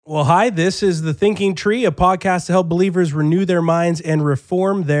Well, hi, this is The Thinking Tree, a podcast to help believers renew their minds and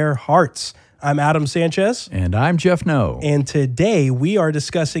reform their hearts. I'm Adam Sanchez. And I'm Jeff No. And today we are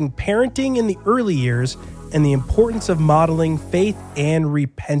discussing parenting in the early years and the importance of modeling faith and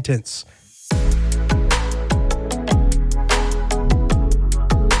repentance.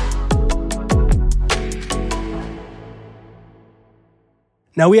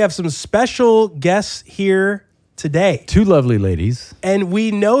 Now, we have some special guests here today. Two lovely ladies. And we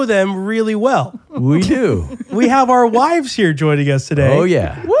know them really well. We do. We have our wives here joining us today. Oh,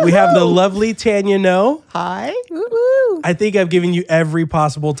 yeah. We have the lovely Tanya No. Hi. Woo-woo. I think I've given you every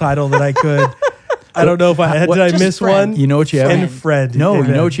possible title that I could. I don't know if I did. I miss friend. one? You know what you haven't? And Fred. No, Amen.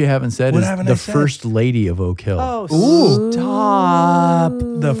 you know what you haven't said What is haven't I the said? first lady of Oak Hill. Oh, Ooh. stop.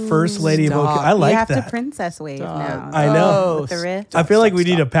 The first lady of Oak Hill. I like you have that. to princess wave now. I know. With the wrist. I feel like we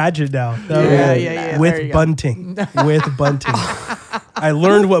need a pageant now. Yeah. With There you go. bunting. With bunting. I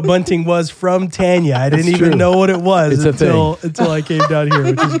learned what bunting was from Tanya. I didn't It's even true. know what it was It's a until I came down here,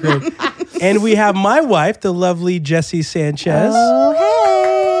 which is great. And we have my wife, the lovely Jessie Sanchez. Oh, hey.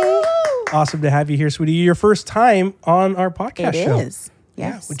 Awesome to have you here, sweetie. Your first time on our podcast It show. is.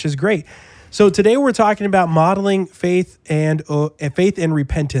 Yes. Which is great. So today we're talking about modeling faith and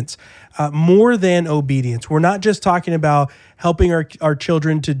repentance more than obedience. We're not just talking about helping our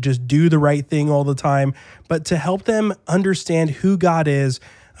children to just do the right thing all the time, but to help them understand who God is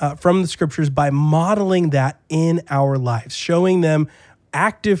from the scriptures by modeling that in our lives, showing them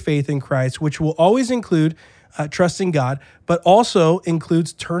active faith in Christ, which will always include trusting God, but also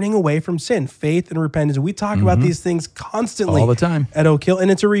includes turning away from sin, faith and repentance. We talk about these things constantly All the time at Oak Hill, and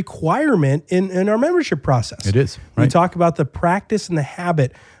it's a requirement in our membership process. It is, We right. talk about the practice and the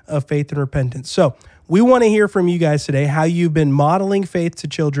habit of faith and repentance. So we want to hear from you guys today how you've been modeling faith to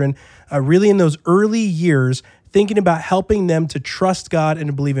children really in those early years, thinking about helping them to trust God and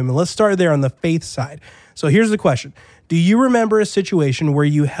to believe Him. And let's start there on the faith side. So here's the question. Do you remember a situation where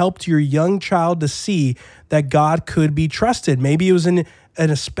you helped your young child to see that God could be trusted? Maybe it was in an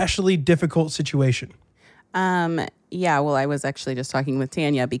especially difficult situation. Yeah, well, I was actually just talking with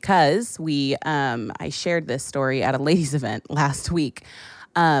Tanya because I shared this story at a ladies' event last week.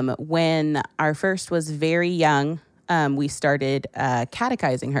 When our first was very young, we started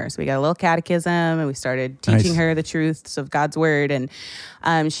catechizing her. So we got a little catechism and we started teaching her the truths of God's word. And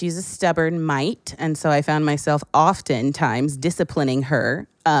she's a stubborn mite. And so I found myself oftentimes disciplining her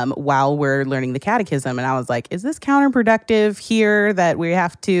while we're learning the catechism. And I was like, is this counterproductive here that we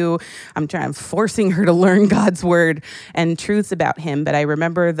have to, I'm forcing her to learn God's word and truths about him. But I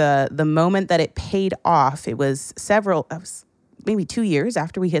remember the moment that it paid off. It was maybe 2 years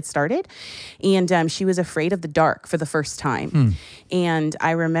after we had started. And she was afraid of the dark for the first time. And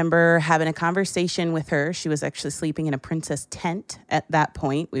I remember having a conversation with her. She was actually sleeping in a princess tent at that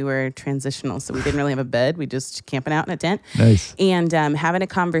point. We were transitional, so we didn't really have a bed. We just camping out in a tent. Nice. And having a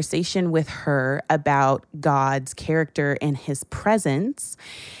conversation with her about God's character and his presence.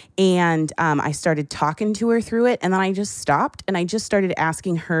 And I started talking to her through it. And then I just stopped and I just started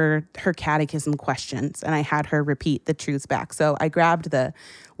asking her catechism questions. And I had her repeat the truths back. So I grabbed the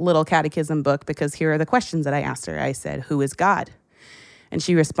little catechism book because here are the questions that I asked her. I said, who is God? And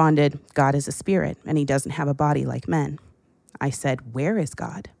she responded, God is a spirit and he doesn't have a body like men. I said, where is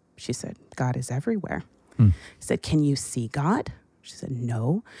God? She said, God is everywhere. I said, can you see God? She said,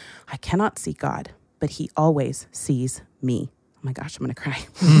 no, I cannot see God, but he always sees me. Oh my gosh, I'm going to cry.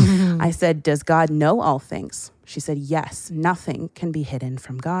 I said, does God know all things? She said, yes, nothing can be hidden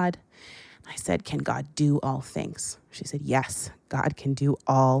from God. I said, can God do all things? She said, yes, God can do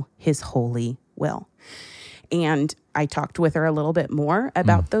all his holy will. And I talked with her a little bit more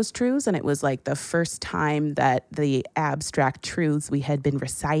about those truths. And it was like the first time that the abstract truths we had been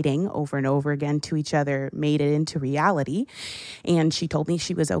reciting over and over again to each other made it into reality. And she told me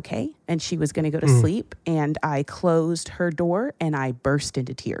she was okay and she was going to go to sleep. And I closed her door and I burst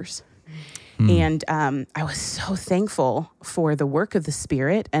into tears. And I was so thankful for the work of the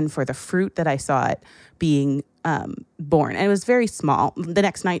Spirit and for the fruit that I saw it being born. And it was very small. The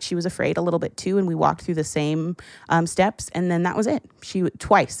next night she was afraid a little bit too, and we walked through the same steps, and then that was it.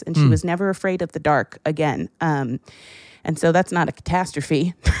 Twice, and she was never afraid of the dark again. And so that's not a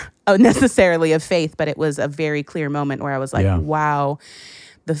catastrophe necessarily of faith, but it was a very clear moment where I was like, wow,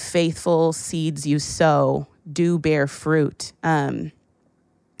 the faithful seeds you sow do bear fruit.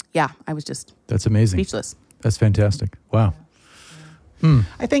 I was just That's amazing. speechless. That's fantastic. Wow.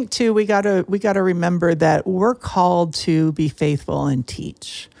 I think too, we gotta remember that we're called to be faithful and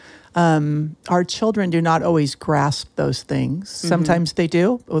teach. Our children do not always grasp those things. Sometimes they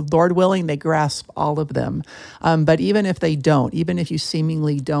do. Lord willing, they grasp all of them. But even if they don't, even if you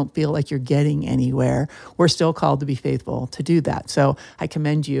seemingly don't feel like you're getting anywhere, we're still called to be faithful to do that. So I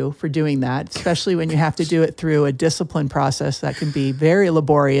commend you for doing that, especially when you have to do it through a discipline process that can be very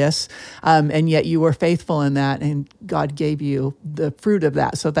laborious. And yet you were faithful in that, and God gave you the fruit of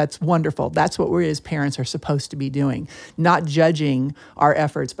that. So that's wonderful. That's what we as parents are supposed to be doing, not judging our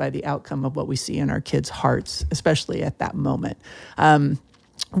efforts by the outcome of what we see in our kids' hearts, especially at that moment.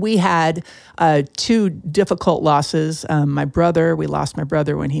 We had 2 difficult losses. We lost my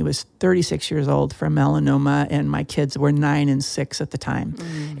brother when he was 36 years old from melanoma, and my kids were 9 and 6 at the time.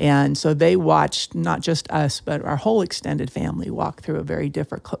 And so they watched not just us, but our whole extended family walk through a very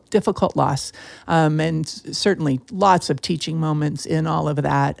difficult loss. And certainly lots of teaching moments in all of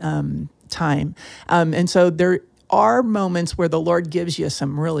that time. And so there are moments where the Lord gives you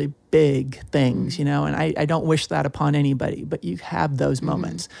some really big things, and I don't wish that upon anybody, but you have those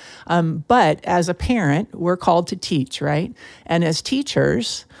moments. But as a parent, we're called to teach, right? And as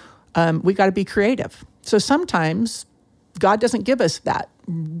teachers, we got to be creative. So sometimes God doesn't give us that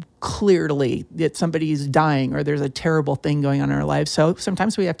clearly that somebody's dying or there's a terrible thing going on in our lives. So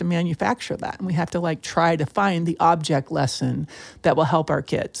sometimes we have to manufacture that, and we have to try to find the object lesson that will help our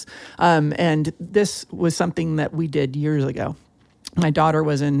kids. And this was something that we did years ago. My daughter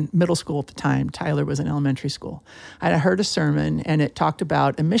was in middle school at the time. Tyler was in elementary school. I heard a sermon, and it talked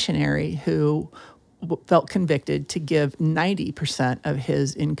about a missionary who felt convicted to give 90% of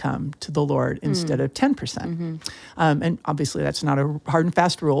his income to the Lord instead of 10%. And obviously that's not a hard and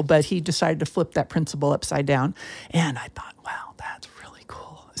fast rule, but he decided to flip that principle upside down. And I thought, wow, that's really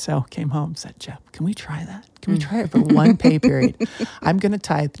cool. So came home and said, Jeff, can we try that? Can we try it for one pay period? I'm going to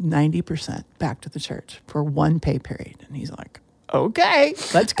tithe 90% back to the church for one pay period. And he's like, okay,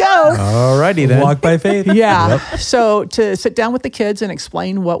 let's go. All righty then. Walk by faith. Yeah. So to sit down with the kids and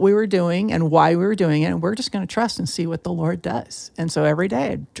explain what we were doing and why we were doing it, and we're just going to trust and see what the Lord does. And so every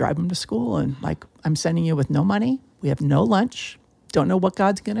day I'd drive them to school, and I'm sending you with no money. We have no lunch. Don't know what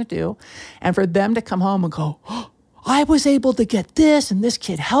God's going to do. And for them to come home and go, oh, I was able to get this, and this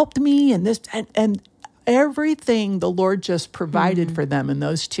kid helped me, and this, and everything the Lord just provided for them in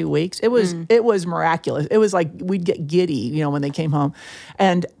those 2 weeks. It was miraculous. It was like we'd get giddy, when they came home.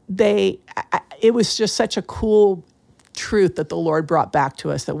 And it was just such a cool truth that the Lord brought back to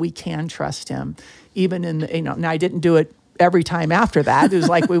us, that we can trust him even in the, now I didn't do it every time after that. It was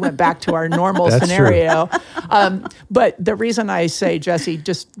like we went back to our normal scenario. But the reason I say, Jesse,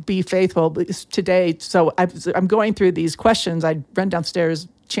 just be faithful, is today, so I'm going through these questions. I run downstairs,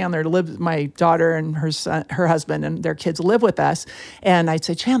 Chandler, to live, my daughter and her husband and their kids live with us. And I'd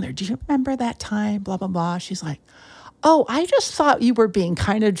say, Chandler, do you remember that time? Blah, blah, blah. She's like, oh, I just thought you were being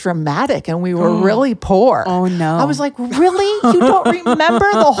kind of dramatic and we were really poor. Oh, no. I was like, really? You don't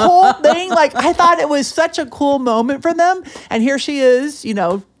remember the whole thing? I thought it was such a cool moment for them. And here she is,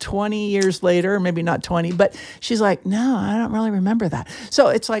 20 years later, maybe not 20, but she's like, no, I don't really remember that. So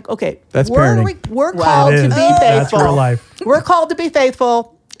it's like, okay, That's we're parenting. called to be faithful. That's real life. We're called to be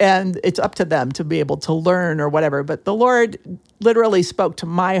faithful. And it's up to them to be able to learn or whatever. But the Lord literally spoke to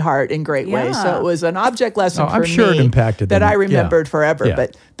my heart in great ways. So it was an object lesson for I'm sure me it impacted that them. I remembered forever. Yeah.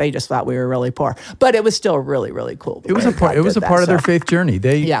 But they just thought we were really poor. But it was still really, really cool. It was a part. It was a part of their faith journey.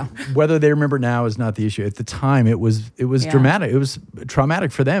 Whether they remember now is not the issue. At the time, it was dramatic. It was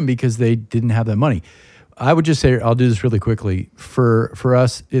traumatic for them because they didn't have that money. I would just say, I'll do this really quickly. For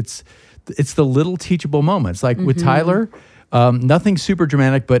us, it's the little teachable moments. Like with Tyler. Nothing super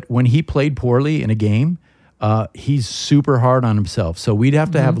dramatic, but when he played poorly in a game, he's super hard on himself. So we'd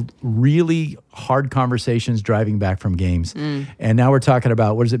have to have really hard conversations driving back from games. And now we're talking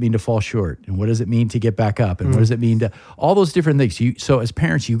about what does it mean to fall short? And what does it mean to get back up? And what does it mean to all those different things? So as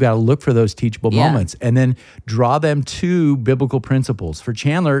parents, you got to look for those teachable moments and then draw them to biblical principles. For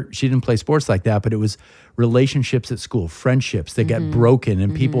Chandler, she didn't play sports like that, but it was relationships at school, friendships that get broken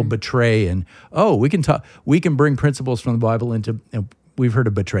and people betray. And we can bring principles from the Bible into, we've heard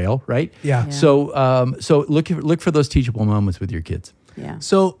of betrayal, right? Yeah. So look for those teachable moments with your kids. Yeah.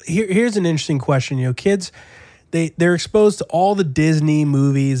 So here's an interesting question. Kids, they're exposed to all the Disney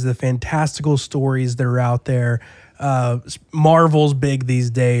movies, the fantastical stories that are out there. Marvel's big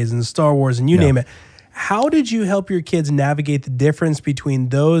these days, and Star Wars, and you name it. How did you help your kids navigate the difference between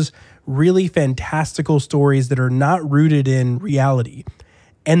those really fantastical stories that are not rooted in reality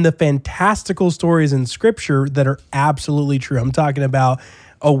and the fantastical stories in Scripture that are absolutely true? I'm talking about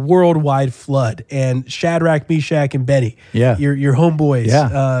a worldwide flood and Shadrach, Meshach, and Benny. Yeah. Your homeboys.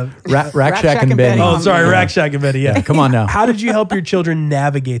 Yeah. Rack Shack and Benny. Oh, sorry, Rack Shack and Betty. Yeah. Come on now. How did you help your children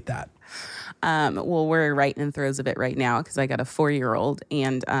navigate that? Well, we're right in the throes of it right now because I got a 4-year-old,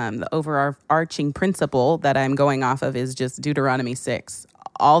 and the overarching principle that I'm going off of is just Deuteronomy 6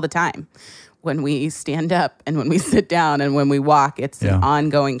 all the time. When we stand up and when we sit down and when we walk, it's an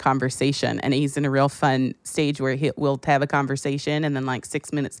ongoing conversation. And he's in a real fun stage where we'll have a conversation and then like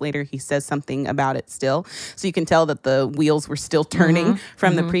 6 minutes later, he says something about it still. So you can tell that the wheels were still turning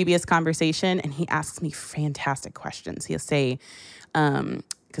from the previous conversation. And he asks me fantastic questions. He'll say,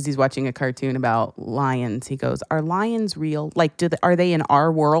 because he's watching a cartoon about lions, he goes, "Are lions real? Like, are they in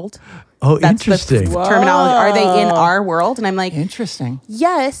our world?" Oh, That's interesting. The terminology. Are they in our world? And I'm like, interesting.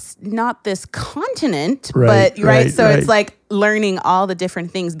 Yes, not this continent, Right, but right. So right. it's like learning all the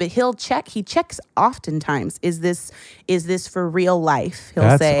different things. But he checks oftentimes. Is this for real life? He'll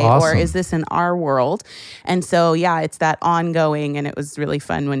That's say, awesome. or is this in our world? And so it's that ongoing. And it was really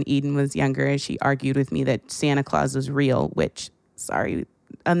fun when Eden was younger. She argued with me that Santa Claus was real, which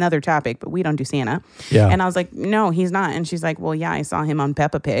another topic, but we don't do Santa. Yeah. And I was like, no, he's not. And she's like, well, yeah, I saw him on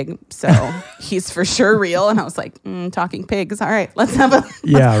Peppa Pig, so he's for sure real. And I was like, talking pigs. All right, let's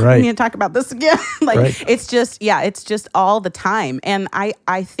we need to talk about this again. It's just all the time. And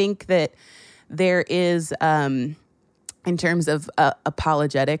I think that there is, in terms of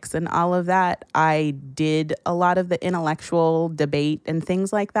apologetics and all of that, I did a lot of the intellectual debate and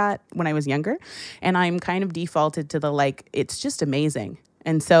things like that when I was younger. And I'm kind of defaulted to the it's just amazing.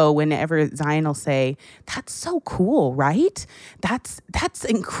 And so whenever Zion will say, "That's so cool, right? That's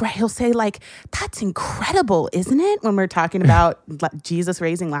incredible." He'll say "That's incredible, isn't it?" When we're talking about Jesus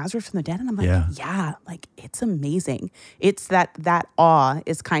raising Lazarus from the dead. And I'm like, yeah, it's amazing. It's that awe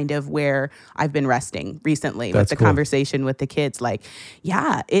is kind of where I've been resting recently with the conversation with the kids.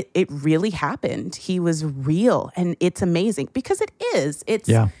 It really happened. He was real, and it's amazing because it is.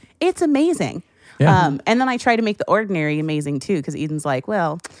 It's amazing. Yeah. And then I try to make the ordinary amazing too, because Eden's like,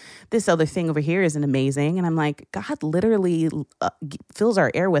 well, this other thing over here isn't amazing. And I'm like, God literally fills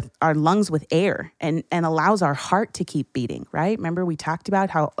our lungs with air and allows our heart to keep beating, right? Remember we talked about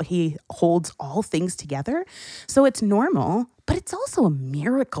how he holds all things together. So it's normal, but it's also a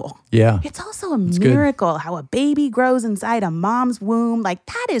miracle. Yeah. It's also a miracle how a baby grows inside a mom's womb.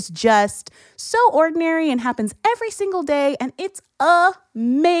 That is just so ordinary and happens every single day. And it's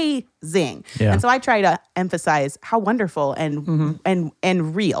amazing. Yeah. And so I try to emphasize how wonderful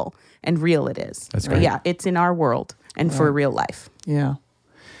and real it is. That's great. Yeah, it's in our world and for real life. Yeah.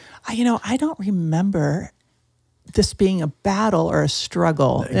 I don't remember this being a battle or a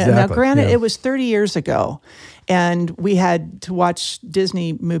struggle. Exactly. Now, granted, it was 30 years ago, and we had to watch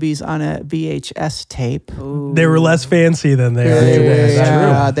Disney movies on a VHS tape. Ooh. They were less fancy than they are today.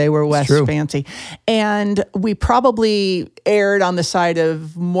 Yeah, they were less fancy. And we probably erred on the side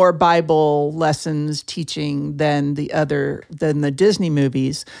of more Bible lessons teaching than the Disney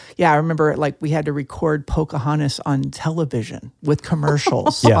movies. Yeah, I remember we had to record Pocahontas on television with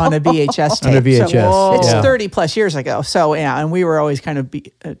commercials on a VHS tape. On a VHS. So it's 30 plus years ago. So and we were always kind of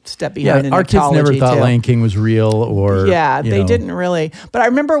a step behind in our kids never thought too. Lion King was real or they didn't really. But I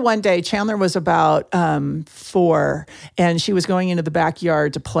remember one day Chandler was about 4 and she was going into the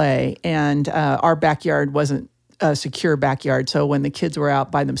backyard to play, and our backyard wasn't a secure backyard. So when the kids were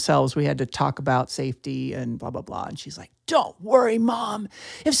out by themselves, we had to talk about safety and blah, blah, blah. And she's like, "Don't worry, Mom.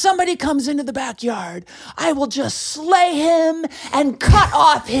 If somebody comes into the backyard, I will just slay him and cut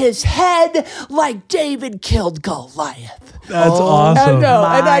off his head like David killed Goliath." That's awesome. I know.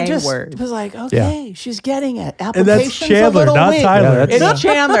 And I just word. was like, okay, she's getting it. And Application's that's Chandler, a little not weak. Tyler. It's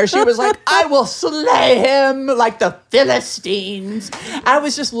Chandler. She was like, "I will slay him like the Philistines." I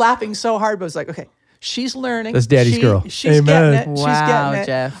was just laughing so hard, but I was like, okay. She's learning. That's Daddy's girl. She's Amen. getting it. She's Wow, getting it.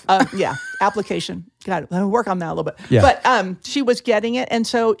 Jeff. Yeah, application. Got it. Let me work on that a little bit. Yeah. But she was getting it. And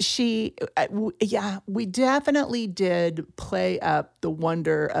so we definitely did play up the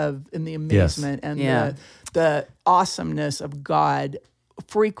wonder and the amazement and the awesomeness of God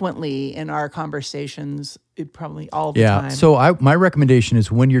frequently in our conversations, probably all the time. So my recommendation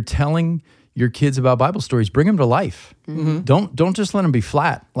is when you're telling your kids about Bible stories, bring them to life. Mm-hmm. Don't just let them be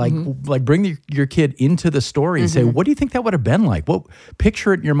flat. Like bring your kid into the story and say, what do you think that would have been like? What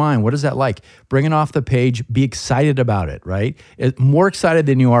picture it in your mind? What is that like? Bring it off the page. Be excited about it. Right? More excited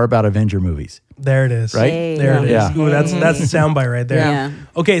than you are about Avenger movies. There it is. Right? Hey. There it is. Yeah. Ooh, that's a soundbite right there. Yeah.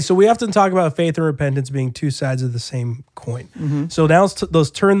 Okay, so we often talk about faith and repentance being two sides of the same coin. Mm-hmm. So now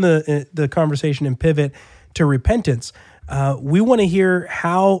let's turn the conversation and pivot to repentance. We want to hear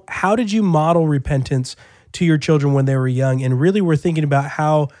how did you model repentance to your children when they were young, and really we're thinking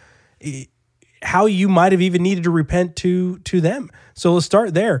about how you might have even needed to repent to them. So let's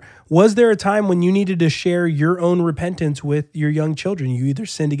start there. Was there a time when you needed to share your own repentance with your young children? You either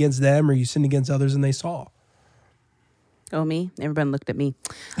sinned against them or you sinned against others and they saw. Oh, me? Everybody looked at me.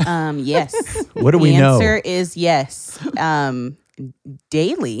 Yes. What do we know? The answer is yes.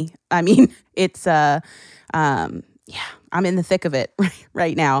 Daily. I mean, it's, I'm in the thick of it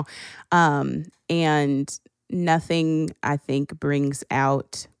right now. And nothing, I think, brings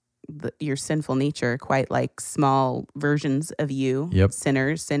out your sinful nature quite like small versions of you,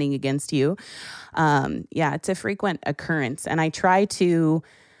 sinners sinning against you. It's a frequent occurrence. And I try to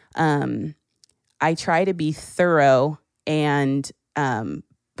be thorough and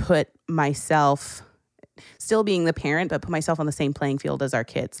put myself, still being the parent, but put myself on the same playing field as our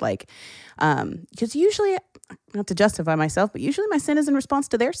kids. Like, because usually, not to justify myself, but usually my sin is in response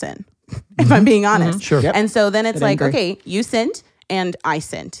to their sin, if I'm being honest. Mm-hmm. Sure. Yep. And so then it's like, okay, you sinned and I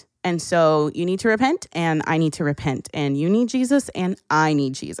sinned. And so you need to repent and I need to repent, and you need Jesus and I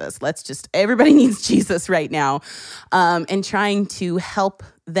need Jesus. Everybody needs Jesus right now. And trying to help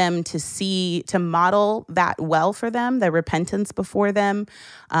them to model that well for them, the repentance before them,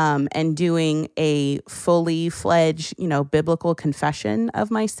 and doing a fully fledged, biblical confession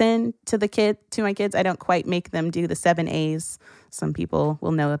of my sin to my kids. I don't quite make them do the 7 A's. Some people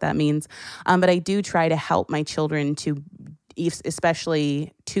will know what that means. But I do try to help my children to,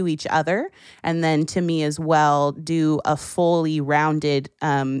 especially to each other, and then to me as well, do a fully rounded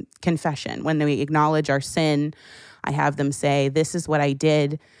confession. When we acknowledge our sin, I have them say, this is what I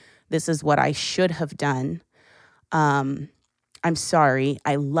did. This is what I should have done. I'm sorry.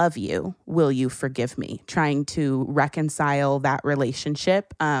 I love you. Will you forgive me? Trying to reconcile that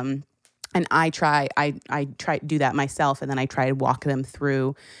relationship. And I try to do that myself, and then I try to walk them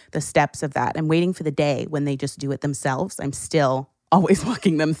through the steps of that. I'm waiting for the day when they just do it themselves. I'm still always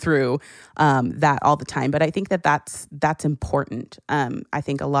walking them through that all the time. But I think that's important. I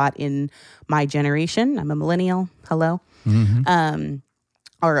think a lot in my generation, I'm a millennial, hello,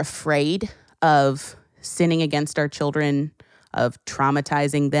 are afraid of sinning against our children, of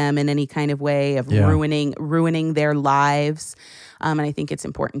traumatizing them in any kind of way, of ruining their lives. And I think it's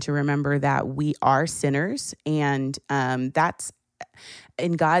important to remember that we are sinners, and that's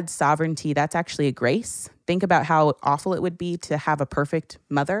in God's sovereignty. That's actually a grace. Think about how awful it would be to have a perfect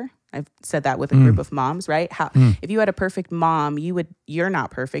mother. I've said that with a group of moms, right? If you had a perfect mom, you're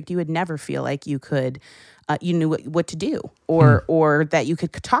not perfect. You would never feel like you could, you knew what to do, or that you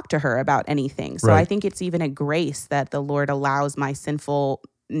could talk to her about anything. So I think it's even a grace that the Lord allows my sinful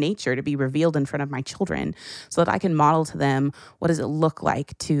nature to be revealed in front of my children, so that I can model to them what does it look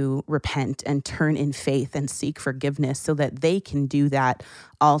like to repent and turn in faith and seek forgiveness, so that they can do that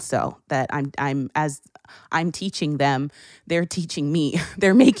also. That I'm teaching them, they're teaching me.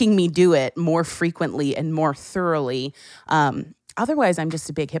 They're making me do it more frequently and more thoroughly. Otherwise, I'm just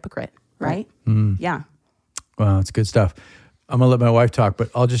a big hypocrite, right? Yeah. Wow, that's good stuff. I'm going to let my wife talk, but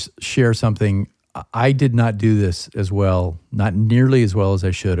I'll just share something. I did not do this as well, not nearly as well as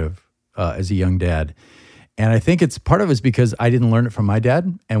I should have as a young dad. And I think part of it's because I didn't learn it from my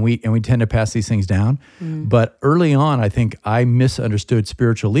dad, and we tend to pass these things down. But early on, I think I misunderstood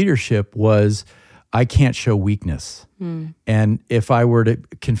spiritual leadership was I can't show weakness. And if I were to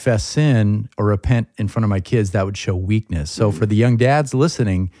confess sin or repent in front of my kids, that would show weakness. So for the young dads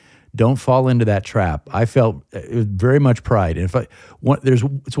listening, don't fall into that trap. I felt it was very much pride. And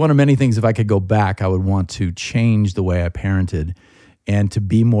it's one of many things, if I could go back, I would want to change the way I parented and to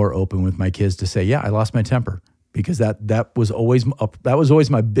be more open with my kids, to say, yeah, I lost my temper, because that was always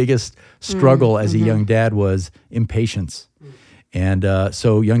my biggest struggle as a young dad, was impatience. And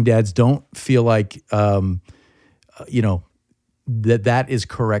so young dads, don't feel like, that is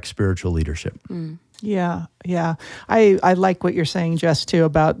correct spiritual leadership. Yeah. I like what you're saying, Jess, too,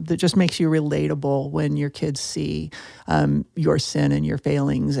 about that just makes you relatable when your kids see your sin and your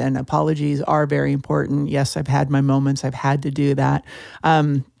failings. And apologies are very important. Yes, I've had my moments. I've had to do that.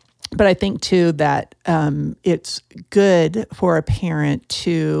 But I think, too, that it's good for a parent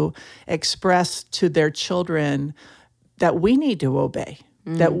to express to their children that we need to obey,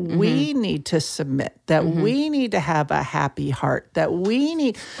 that we need to submit, that we need to have a happy heart, that we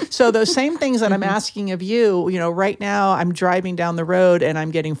need. So those same things that I'm asking of you, right now I'm driving down the road and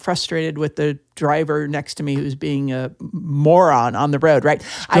I'm getting frustrated with the driver next to me who's being a moron on the road, right?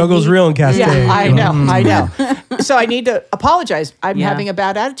 Struggle's real in Cascade. Yeah, I know. So I need to apologize. I'm having a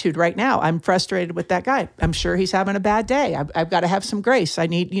bad attitude right now. I'm frustrated with that guy. I'm sure he's having a bad day. I've got to have some grace. I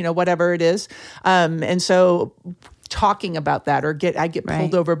need, whatever it is. And so talking about that, or I get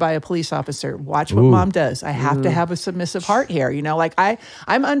pulled over by a police officer. Watch what mom does. I have to have a submissive heart here. Like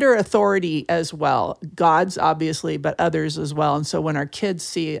I'm under authority as well. God's obviously, but others as well. And so when our kids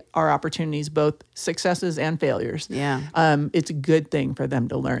see our opportunities, both successes and failures, it's a good thing for them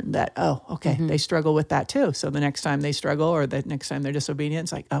to learn that, they struggle with that too. So the next time they struggle, or the next time they're disobedient,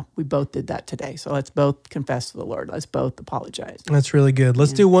 it's like, we both did that today. So let's both confess to the Lord. Let's both apologize. That's really good.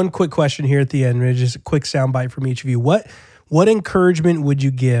 Let's do one quick question here at the end. Just a quick soundbite from each of you. What encouragement would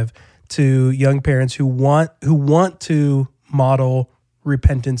you give to young parents who want to model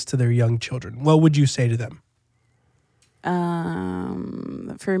repentance to their young children? What would you say to them?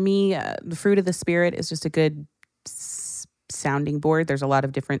 For me, the fruit of the Spirit is just a good sounding board. There's a lot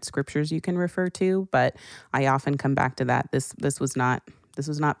of different scriptures you can refer to, but I often come back to that. This was not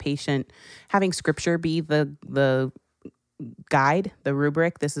patient. Having scripture be the guide, the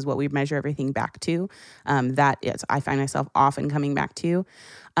rubric, this is what we measure everything back to. That is, I find myself often coming back to,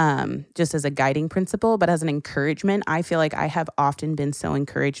 just as a guiding principle, but as an encouragement. I feel like I have often been so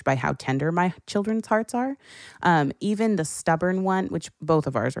encouraged by how tender my children's hearts are. Even the stubborn one, which both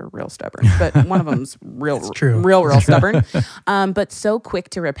of ours are real stubborn, but one of them's real stubborn, but so quick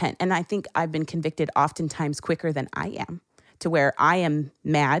to repent. And I think I've been convicted oftentimes quicker than I am, to where I am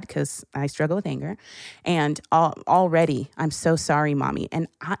mad because I struggle with anger. And already, I'm so sorry, Mommy. And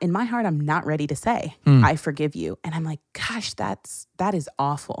in my heart, I'm not ready to say, I forgive you. And I'm like, gosh, that is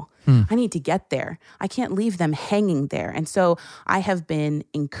awful. I need to get there. I can't leave them hanging there. And so I have been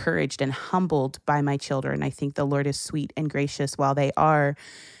encouraged and humbled by my children. I think the Lord is sweet and gracious while they are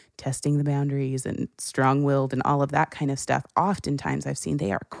testing the boundaries and strong-willed and all of that kind of stuff. Oftentimes I've seen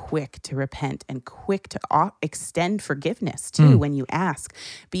they are quick to repent and quick to extend forgiveness too when you ask.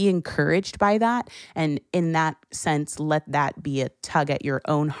 Be encouraged by that. And in that sense, let that be a tug at your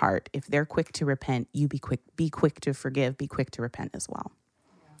own heart. If they're quick to repent, you be quick to forgive, be quick to repent as well.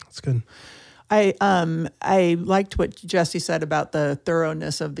 That's good. I liked what Jesse said about the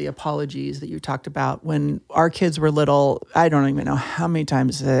thoroughness of the apologies that you talked about. When our kids were little, I don't even know how many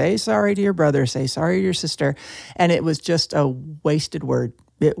times say sorry to your brother, say sorry to your sister. And it was just a wasted word.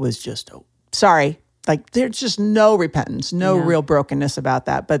 It was just a sorry. Like there's just no repentance, no real brokenness about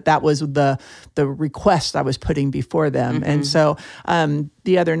that. But that was the request I was putting before them. And so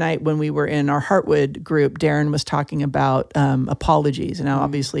the other night when we were in our Heartwood group, Darren was talking about apologies. And now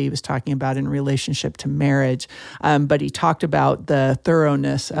obviously he was talking about in relationship to marriage. But he talked about the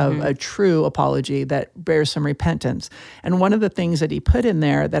thoroughness of a true apology that bears some repentance. And one of the things that he put in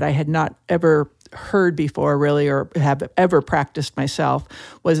there that I had not ever heard before really, or have ever practiced myself,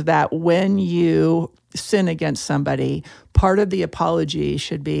 was that when you sin against somebody, part of the apology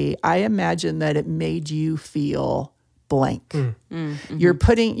should be, I imagine that it made you feel blank. You're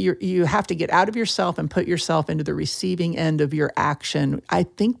putting you have to get out of yourself and put yourself into the receiving end of your action. I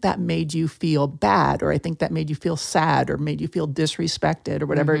think that made you feel bad, or I think that made you feel sad, or made you feel disrespected, or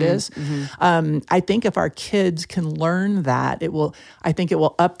whatever it is. I think if our kids can learn that, I think it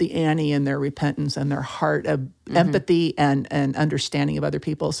will up the ante in their repentance and their heart of empathy and understanding of other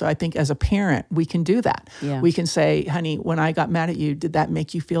people. So I think as a parent, we can do that. We can say, honey, when I got mad at you, did that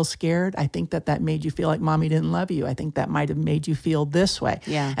make you feel scared? I think that made you feel like Mommy didn't love you. I think that might have made you feel this way.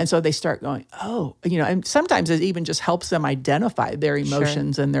 And so they start going, and sometimes it even just helps them identify their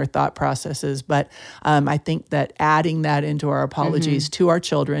emotions and their thought processes. But I think that adding that into our apologies to our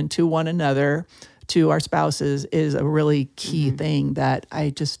children, to one another, to our spouses is a really key thing that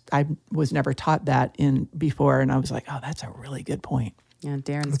I was never taught that in before. And I was like, oh, that's a really good point. Yeah,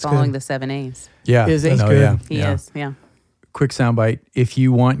 Darren's following the 7 A's. Yeah. Is he? That's good? Yeah. He is, yeah. Quick soundbite. If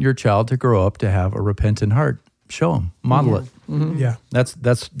you want your child to grow up to have a repentant heart, show them, model it. Yeah.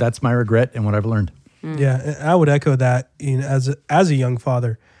 That's my regret and what I've learned. Yeah, I would echo that. As a young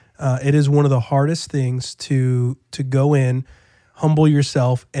father, it is one of the hardest things to go in, humble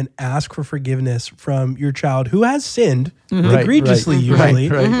yourself, and ask for forgiveness from your child who has sinned egregiously, usually.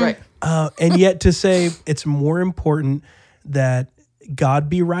 And yet to say it's more important that God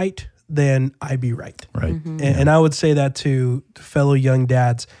be right than I be right. And I would say that to fellow young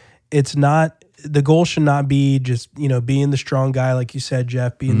dads. It's not, the goal should not be just, being the strong guy, like you said,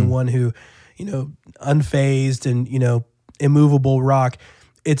 Jeff, being the one who, unfazed and, immovable rock.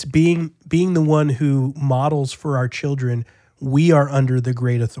 It's being the one who models for our children, we are under the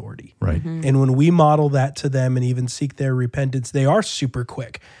great authority. And when we model that to them and even seek their repentance, they are super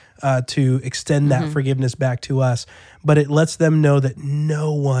quick to extend that forgiveness back to us. But it lets them know that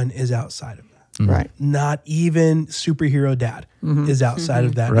no one is outside of that. Not even superhero dad is outside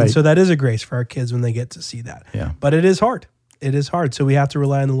of that. And so that is a grace for our kids when they get to see that. But it is hard. It is hard. So we have to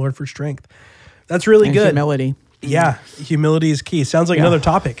rely on the Lord for strength. That's really good. Humility. Yeah, humility is key. Sounds like another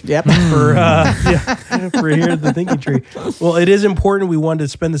topic. Yep. For here at the Thinking Tree. Well, it is important. We wanted to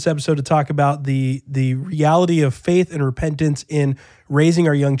spend this episode to talk about the reality of faith and repentance in raising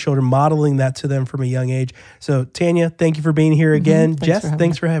our young children, modeling that to them from a young age. So, Tanya, thank you for being here again. Jess,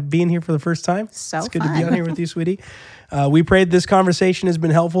 thanks for being here for the first time. So it's good fun. to be on here with you, sweetie. We pray this conversation has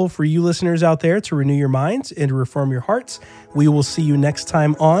been helpful for you listeners out there to renew your minds and to reform your hearts. We will see you next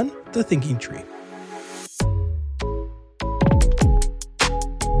time on The Thinking Tree.